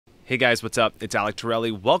Hey guys, what's up? It's Alec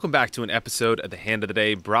Torelli. Welcome back to an episode of the Hand of the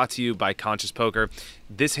Day brought to you by Conscious Poker.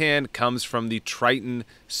 This hand comes from the Triton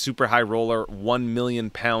Super High Roller 1 million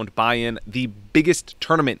pound buy-in, the biggest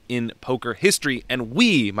tournament in poker history, and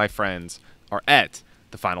we, my friends, are at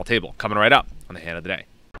the final table. Coming right up on the Hand of the Day.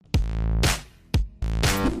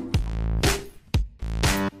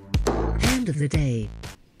 Hand of the Day.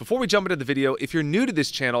 Before we jump into the video, if you're new to this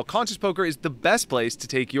channel, Conscious Poker is the best place to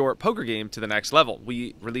take your poker game to the next level.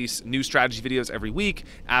 We release new strategy videos every week,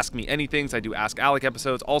 Ask Me Anythings, I do Ask Alec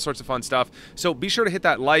episodes, all sorts of fun stuff. So be sure to hit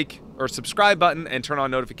that like or subscribe button and turn on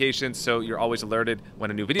notifications so you're always alerted when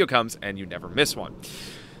a new video comes and you never miss one.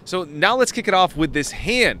 So now let's kick it off with this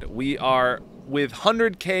hand. We are with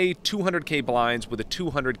 100K, 200K blinds with a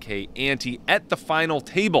 200K ante at the final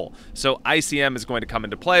table. So ICM is going to come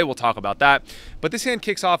into play. We'll talk about that. But this hand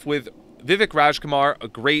kicks off with Vivek Rajkumar, a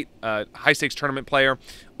great high-stakes tournament player,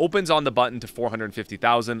 opens on the button to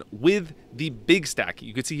 450,000 with the big stack.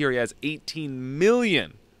 You can see here he has 18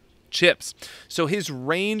 million chips. So his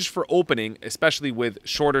range for opening, especially with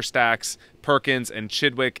shorter stacks, Perkins and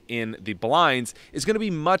Chidwick in the blinds, is going to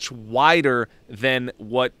be much wider than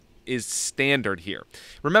what is standard here.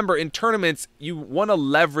 Remember, in tournaments, you want to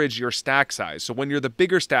leverage your stack size. So when you're the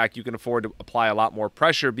bigger stack, you can afford to apply a lot more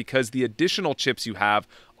pressure because the additional chips you have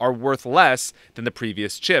are worth less than the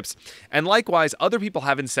previous chips. And likewise, other people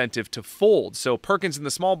have incentive to fold. So Perkins in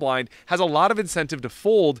the small blind has a lot of incentive to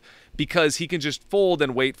fold because he can just fold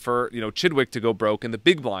and wait for, Chidwick to go broke in the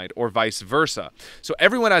big blind or vice versa. So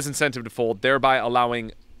everyone has incentive to fold, thereby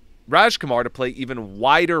allowing Rajkumar to play even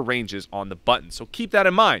wider ranges on the button. So keep that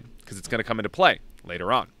in mind because it's going to come into play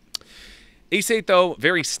later on. Ace-8, though,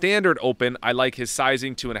 very standard open. I like his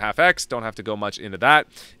sizing, 2.5x. Don't have to go much into that.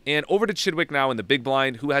 And over to Chidwick now in the big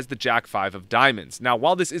blind, who has the Jack-5 of diamonds. Now,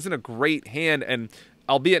 while this isn't a great hand, and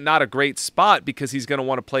albeit not a great spot because he's going to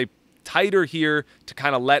want to play tighter here to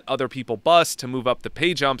kind of let other people bust, to move up the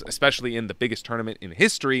pay jumps, especially in the biggest tournament in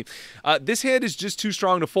history. This hand is just too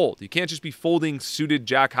strong to fold. You can't just be folding suited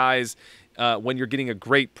jack highs when you're getting a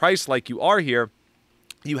great price like you are here.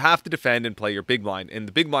 You have to defend and play your big blind. And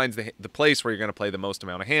the big blind's the place where you're going to play the most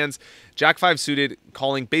amount of hands. Jack 5 suited,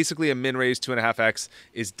 calling basically a min raise 2.5x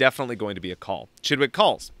is definitely going to be a call. Chidwick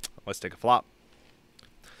calls. Let's take a flop.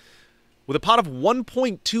 With a pot of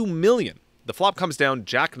 1.2 million, the flop comes down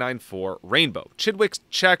Jack 9-4 Rainbow. Chidwick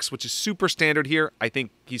checks, which is super standard here. I think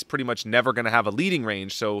he's pretty much never going to have a leading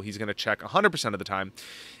range, so he's going to check 100% of the time.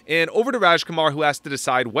 And over to Rajkumar, who has to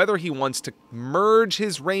decide whether he wants to merge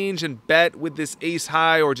his range and bet with this ace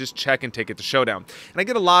high or just check and take it to showdown. And I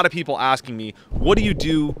get a lot of people asking me, what do you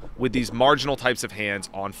do with these marginal types of hands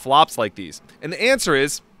on flops like these? And the answer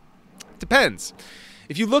is, it depends.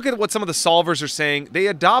 If you look at what some of the solvers are saying, they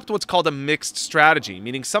adopt what's called a mixed strategy,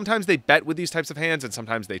 meaning sometimes they bet with these types of hands and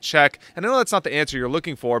sometimes they check. And I know that's not the answer you're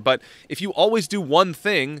looking for, but if you always do one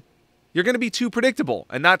thing, you're going to be too predictable,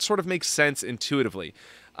 and that sort of makes sense intuitively.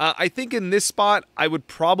 I think in this spot, I would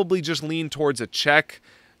probably just lean towards a check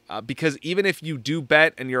because even if you do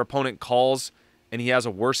bet and your opponent calls and he has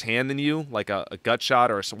a worse hand than you, like a gut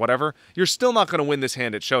shot or whatever, you're still not going to win this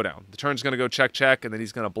hand at showdown. The turn's going to go check, check, and then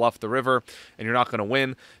he's going to bluff the river, and you're not going to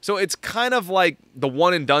win. So it's kind of like the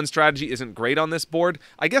one-and-done strategy isn't great on this board.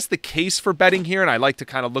 I guess the case for betting here, and I like to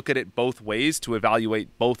kind of look at it both ways to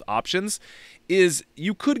evaluate both options, is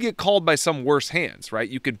you could get called by some worse hands, right?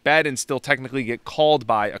 You could bet and still technically get called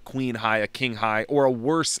by a queen high, a king high, or a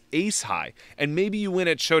worse ace high. And maybe you win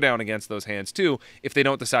at showdown against those hands too if they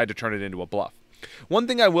don't decide to turn it into a bluff. One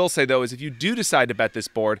thing I will say, though, is if you do decide to bet this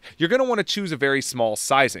board, you're going to want to choose a very small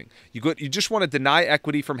sizing. You just want to deny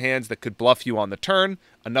equity from hands that could bluff you on the turn.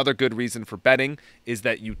 Another good reason for betting is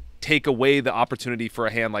that you take away the opportunity for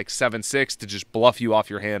a hand like 7-6 to just bluff you off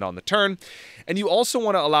your hand on the turn. And you also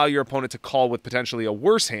want to allow your opponent to call with potentially a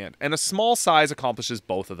worse hand, and a small size accomplishes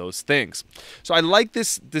both of those things. So I like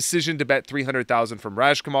this decision to bet 300,000 from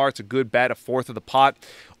Rajkumar. It's a good bet, a fourth of the pot.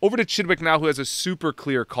 Over to Chidwick now, who has a super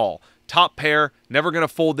clear call. Top pair, never going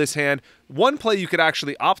to fold this hand. One play you could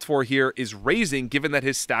actually opt for here is raising, given that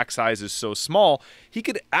his stack size is so small. He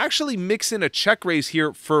could actually mix in a check raise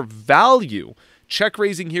here for value. Check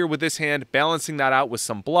raising here with this hand, balancing that out with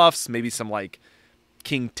some bluffs, maybe some like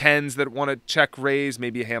king 10s that want to check raise,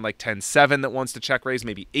 maybe a hand like 10-7 that wants to check raise,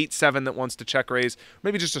 maybe 8-7 that wants to check raise,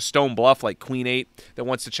 maybe just a stone bluff like queen 8 that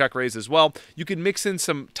wants to check raise as well. You can mix in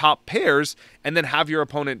some top pairs and then have your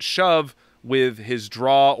opponent shove with his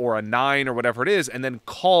draw or a 9 or whatever it is, and then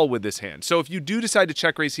call with this hand. So if you do decide to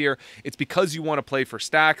check raise here, it's because you want to play for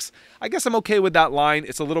stacks. I guess I'm okay with that line.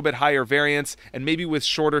 It's a little bit higher variance, and maybe with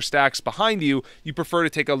shorter stacks behind you, you prefer to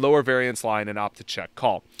take a lower variance line and opt to check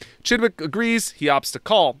call. Chidwick agrees. He opts to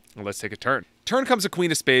call. Well, let's take a turn. Turn comes a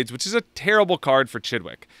queen of spades, which is a terrible card for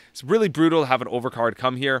Chidwick. It's really brutal to have an overcard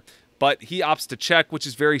come here, but he opts to check, which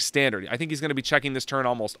is very standard. I think he's going to be checking this turn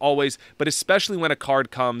almost always, but especially when a card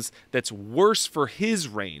comes that's worse for his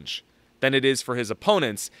range than it is for his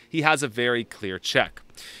opponent's, he has a very clear check.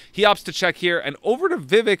 He opts to check here, and over to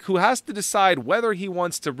Vivek, who has to decide whether he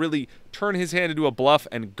wants to really turn his hand into a bluff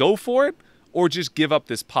and go for it, or just give up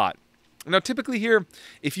this pot. Now, typically here,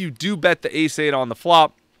 if you do bet the ace-8 on the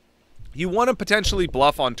flop, you want to potentially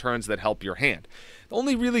bluff on turns that help your hand. The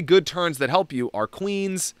only really good turns that help you are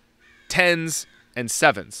queens, 10s, and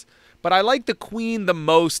 7s. But I like the queen the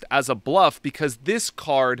most as a bluff because this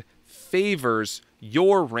card favors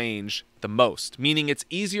your range the most, meaning it's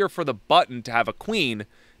easier for the button to have a queen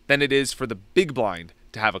than it is for the big blind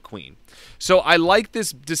to have a queen. So I like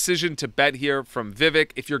this decision to bet here from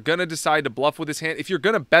Vivek. If you're going to decide to bluff with his hand, if you're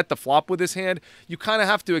going to bet the flop with his hand, you kind of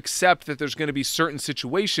have to accept that there's going to be certain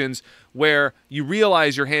situations where you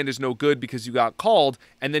realize your hand is no good because you got called,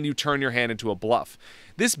 and then you turn your hand into a bluff.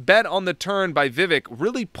 This bet on the turn by Vivek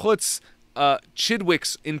really puts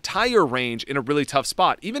Chidwick's entire range in a really tough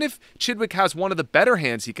spot. Even if Chidwick has one of the better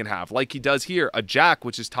hands he can have, like he does here, a jack,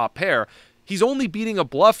 which is top pair, he's only beating a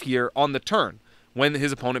bluff here on the turn when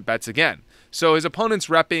his opponent bets again. So his opponent's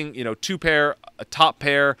repping, you know, 2 pair, a top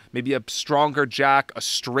pair, maybe a stronger jack, a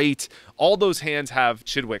straight. All those hands have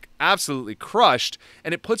Chidwick absolutely crushed,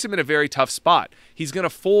 and it puts him in a very tough spot. He's going to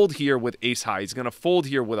fold here with ace high. He's going to fold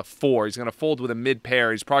here with a 4. He's going to fold with a mid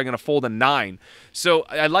pair. He's probably going to fold a 9. So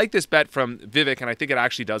I like this bet from Vivek, and I think it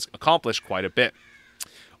actually does accomplish quite a bit.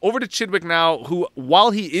 Over to Chidwick now, who,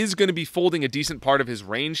 while he is going to be folding a decent part of his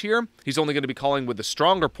range here, he's only going to be calling with the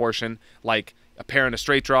stronger portion, like a pair and a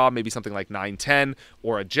straight draw, maybe something like 9-10,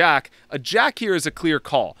 or a jack. A jack here is a clear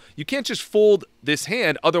call. You can't just fold this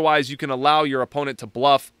hand, otherwise you can allow your opponent to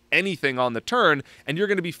bluff anything on the turn, and you're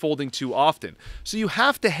going to be folding too often. So you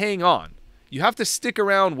have to hang on. You have to stick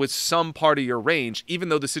around with some part of your range, even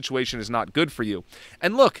though the situation is not good for you.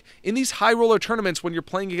 And look, in these high roller tournaments, when you're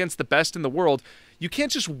playing against the best in the world, you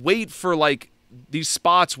can't just wait for like these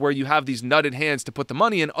spots where you have these nutted hands to put the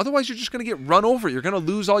money in. Otherwise, you're just going to get run over. You're going to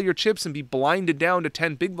lose all your chips and be blinded down to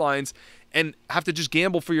 10 big blinds and have to just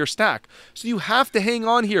gamble for your stack. So you have to hang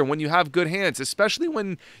on here when you have good hands, especially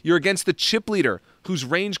when you're against the chip leader, whose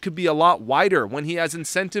range could be a lot wider, when he has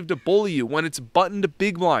incentive to bully you, when it's button to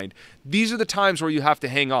big blind. These are the times where you have to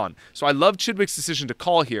hang on. So I love Chidwick's decision to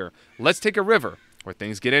call here. Let's take a river where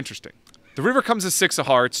things get interesting. The river comes as 6 of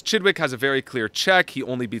hearts. Chidwick has a very clear check. He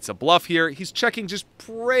only beats a bluff here. He's checking, just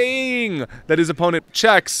praying that his opponent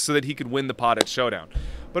checks so that he could win the pot at showdown.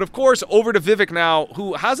 But of course, over to Vivek now,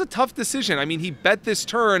 who has a tough decision. I mean, he bet this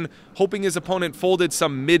turn, hoping his opponent folded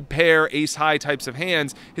some mid-pair, ace-high types of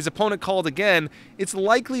hands. His opponent called again. It's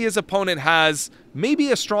likely his opponent has maybe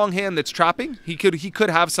a strong hand that's trapping. He could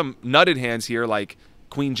have some nutted hands here, like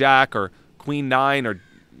queen-jack or queen-9 or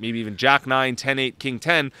maybe even jack-9, 10-8,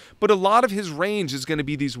 king-10. But a lot of his range is going to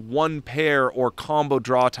be these one-pair or combo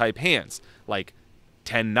draw type hands, like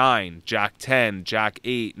 10-9, jack-10,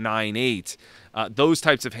 jack-8, 9-8. Those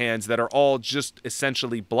types of hands that are all just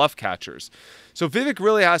essentially bluff catchers. So Vivek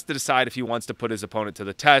really has to decide if he wants to put his opponent to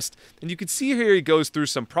the test. And you can see here he goes through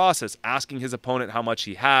some process, asking his opponent how much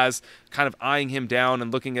he has, kind of eyeing him down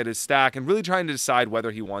and looking at his stack and really trying to decide whether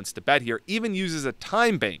he wants to bet here. Even uses a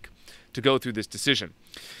time bank to go through this decision.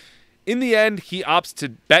 In the end, he opts to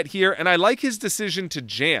bet here, and I like his decision to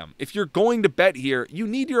jam. If you're going to bet here, you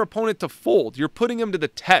need your opponent to fold. You're putting him to the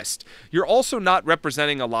test. You're also not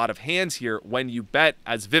representing a lot of hands here when you bet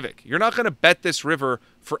as Vivek. You're not going to bet this river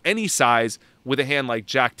for any size with a hand like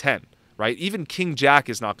Jack-10, right? Even King-Jack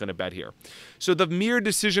is not going to bet here. So the mere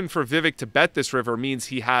decision for Vivek to bet this river means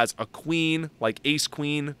he has a queen, like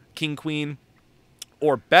Ace-Queen, King-Queen,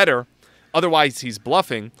 or better. Otherwise, he's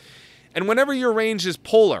bluffing. And whenever your range is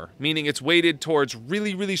polar, meaning it's weighted towards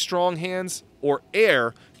really, really strong hands or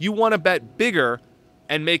air, you want to bet bigger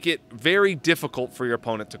and make it very difficult for your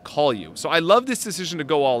opponent to call you. So I love this decision to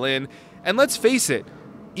go all in. And let's face it,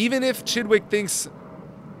 even if Chidwick thinks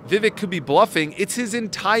Vivek could be bluffing, it's his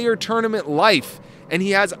entire tournament life, and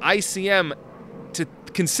he has ICM to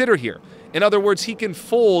consider here. In other words, he can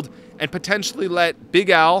fold and potentially let Big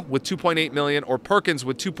Al with 2.8 million or Perkins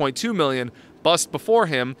with 2.2 million bust before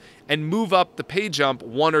him and move up the pay jump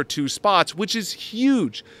 1 or 2 spots, which is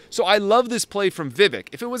huge. So I love this play from Vivek.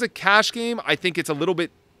 If it was a cash game, I think it's a little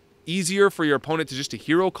bit easier for your opponent to just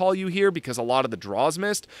hero call you here because a lot of the draws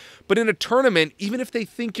missed. But in a tournament, even if they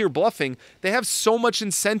think you're bluffing, they have so much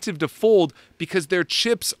incentive to fold because their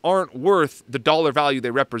chips aren't worth the dollar value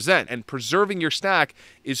they represent. And preserving your stack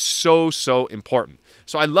is so important.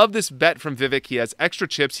 So I love this bet from Vivek. He has extra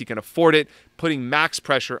chips. He can afford it, putting max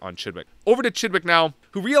pressure on Chidwick. Over to Chidwick now,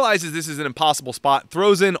 who realizes this is an impossible spot,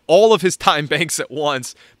 throws in all of his time banks at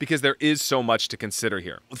once because there is so much to consider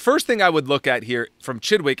here. The first thing I would look at here from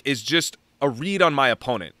Chidwick is just a read on my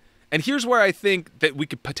opponent. And here's where I think that we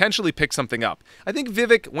could potentially pick something up. I think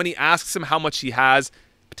Vivek, when he asks him how much he has,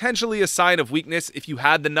 potentially a sign of weakness. If you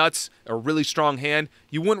had the nuts, a really strong hand,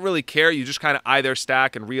 you wouldn't really care. You just kind of eye their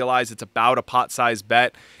stack and realize it's about a pot-sized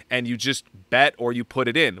bet, and you just bet or you put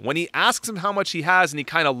it in. When he asks him how much he has and he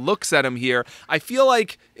kind of looks at him here, I feel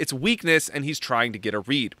like it's weakness and he's trying to get a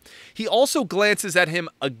read. He also glances at him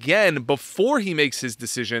again before he makes his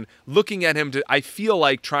decision, looking at him to, I feel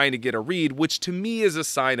like, trying to get a read, which to me is a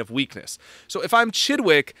sign of weakness. So if I'm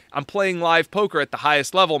Chidwick, I'm playing live poker at the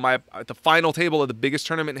highest level, at the final table of the biggest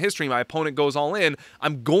tournament in history, my opponent goes all in,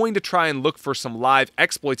 I'm going to try and look for some live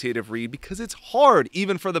exploitative read because it's hard,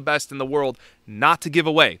 even for the best in the world, not to give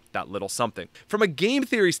away that little something. From a game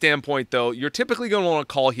theory standpoint, though, you're typically going to want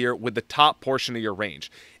to call here with the top portion of your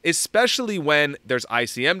range, especially when there's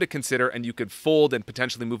ICM to consider and you could fold and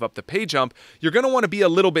potentially move up the pay jump. You're going to want to be a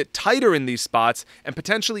little bit tighter in these spots and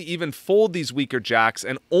potentially even fold these weaker jacks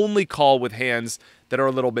and only call with hands that are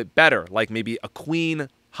a little bit better, like maybe a queen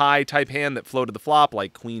high type hand that floated the flop,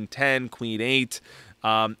 like queen 10, queen 8.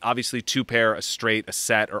 Obviously, two pair, a straight, a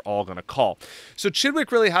set are all going to call. So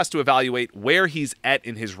Chidwick really has to evaluate where he's at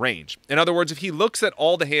in his range. In other words, if he looks at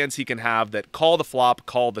all the hands he can have that call the flop,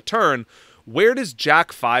 call the turn, where does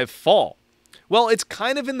Jack 5 fall? Well, it's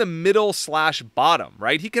kind of in the middle / bottom,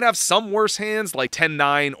 right? He could have some worse hands like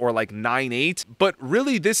 10-9 or like 9-8, but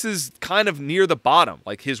really this is kind of near the bottom.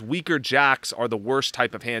 Like his weaker jacks are the worst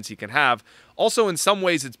type of hands he can have. Also, in some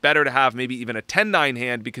ways, it's better to have maybe even a 10-9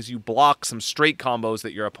 hand because you block some straight combos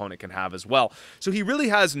that your opponent can have as well. So he really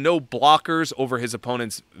has no blockers over his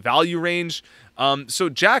opponent's value range. So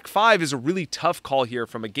Jack 5 is a really tough call here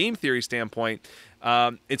from a game theory standpoint,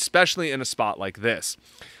 especially in a spot like this.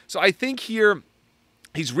 So I think here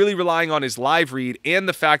he's really relying on his live read and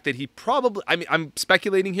the fact that he probably, I mean, I'm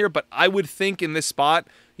speculating here, but I would think in this spot,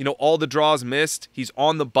 you know, all the draws missed, he's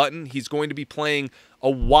on the button, he's going to be playing a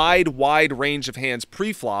wide range of hands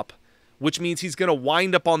pre-flop, which means he's going to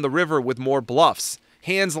wind up on the river with more bluffs.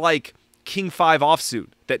 Hands like King 5 offsuit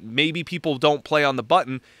that maybe people don't play on the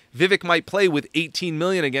button. Vivek might play with 18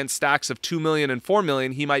 million against stacks of 2 million and 4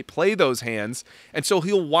 million. He might play those hands, and so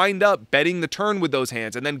he'll wind up betting the turn with those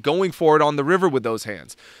hands and then going for it on the river with those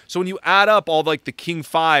hands. So when you add up all like the King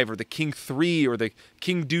 5 or the King 3 or the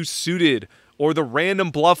King Deuce suited or the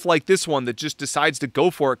random bluff like this one that just decides to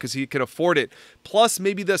go for it because he can afford it, plus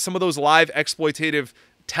maybe some of those live exploitative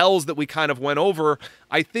tells that we kind of went over,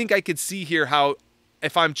 I think I could see here how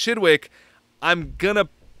if I'm Chidwick, I'm going to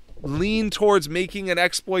lean towards making an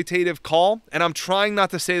exploitative call, and I'm trying not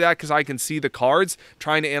to say that because I can see the cards,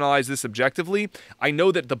 trying to analyze this objectively. I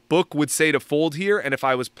know that the book would say to fold here, and if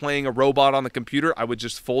I was playing a robot on the computer, I would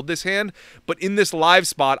just fold this hand, but in this live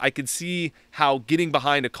spot, I could see how getting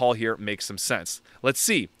behind a call here makes some sense. Let's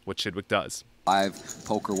see what Chidwick does. Live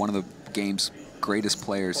poker, one of the game's greatest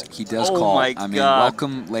players. He does Oh call. my I mean, God.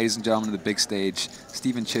 welcome, ladies and gentlemen, to the big stage.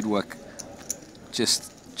 Stephen Chidwick,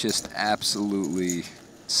 just absolutely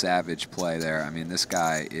savage play there. I mean, this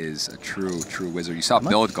guy is a true wizard. You saw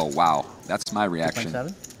Bill go, wow. That's my reaction.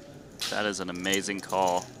 That is an amazing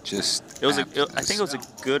call. Just I think it was a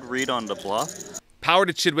good read on the bluff. Power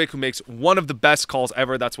to Chidwick, who makes one of the best calls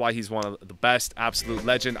ever. That's why he's one of the best. Absolute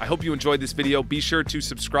legend. I hope you enjoyed this video. Be sure to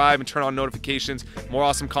subscribe and turn on notifications. More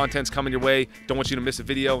awesome content's coming your way. Don't want you to miss a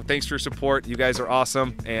video. Thanks for your support. You guys are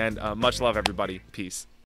awesome. And much love, everybody. Peace.